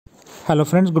Hello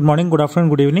friends, good morning, good afternoon,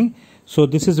 good evening. So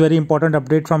this is very important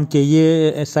update from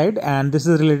KEA side, and this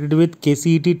is related with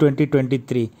Kcet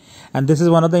 2023, and this is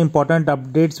one of the important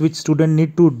updates which students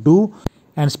need to do,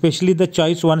 and especially the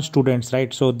choice one students,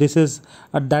 right? So this is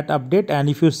that update, and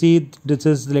if you see, this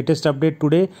is latest update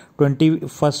today,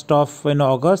 21st of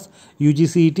August,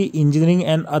 UGCET engineering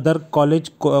and other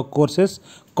college courses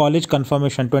college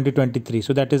confirmation 2023.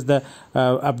 So that is the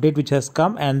update which has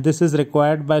come, and this is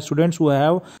required by students who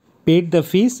have paid the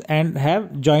fees and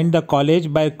have joined the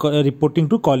college by reporting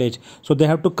to college. So they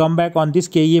have to come back on this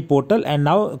KEA portal and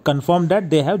now confirm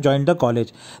that they have joined the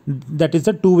college. That is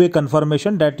the two-way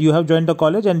confirmation that you have joined the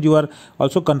college and you are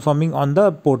also confirming on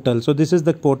the portal. So this is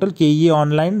the portal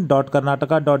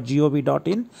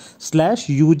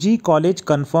keaonline.karnataka.gov.in/UG college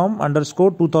confirm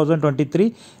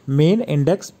 _2023 main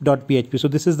index.php. So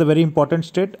this is the very important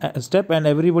step and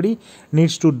everybody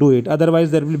needs to do it.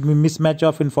 Otherwise there will be mismatch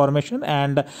of information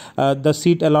and the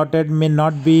seat allotted may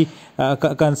not be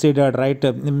considered, right,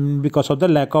 because of the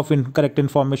lack of correct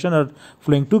information or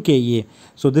flowing to KEA.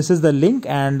 So this is the link,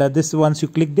 and this once you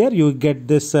click there you get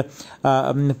this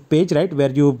page, right,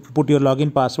 where you put your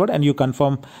login password and you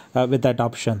confirm with that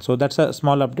option. So that's a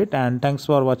small update, and thanks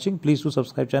for watching. Please do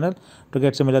subscribe channel to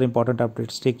get similar important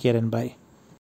updates. Take care and bye.